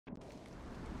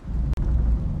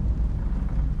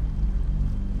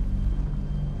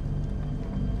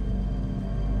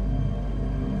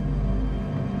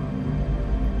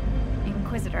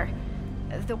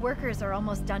The workers are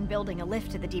almost done building a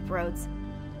lift to the deep roads.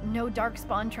 No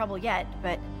darkspawn trouble yet,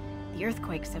 but the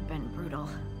earthquakes have been brutal.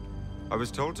 I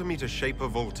was told to meet a Shaper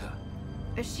Volta.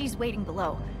 She's waiting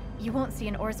below. You won't see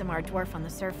an Orzammar dwarf on the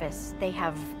surface. They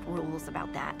have rules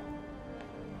about that.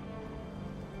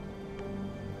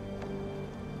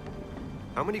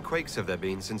 How many quakes have there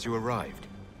been since you arrived?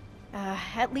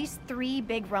 At least 3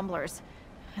 big rumblers.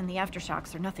 And the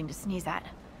aftershocks are nothing to sneeze at.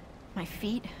 My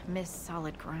feet miss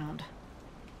solid ground.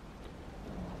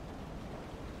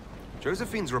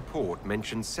 Josephine's report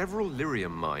mentioned several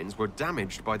lyrium mines were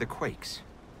damaged by the quakes.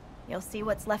 You'll see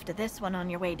what's left of this one on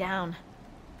your way down.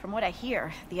 From what I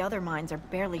hear, the other mines are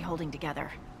barely holding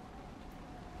together.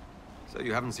 So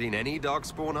you haven't seen any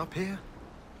darkspawn up here?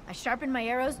 I sharpened my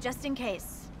arrows just in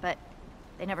case, but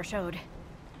they never showed.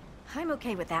 I'm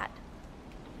okay with that.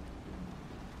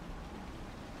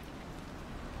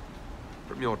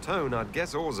 From your tone, I'd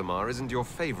guess Orzammar isn't your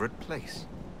favorite place.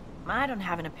 I don't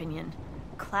have an opinion.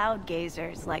 Cloud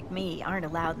gazers like me aren't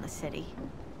allowed in the city.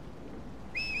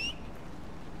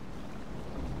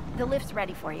 The lift's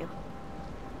ready for you.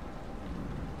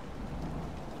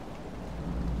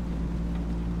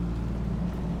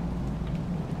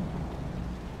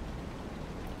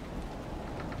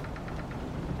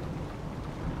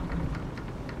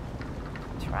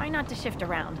 Try not to shift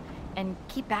around, and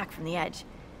keep back from the edge.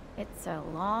 It's a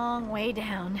long way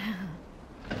down.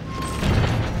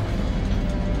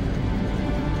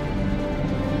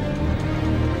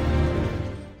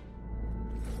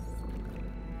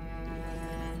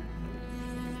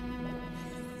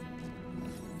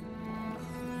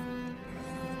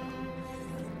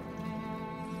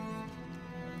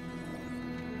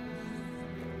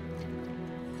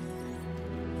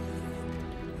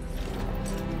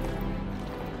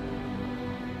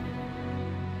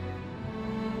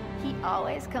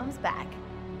 Always comes back.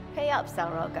 Pay up,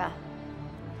 Salroka.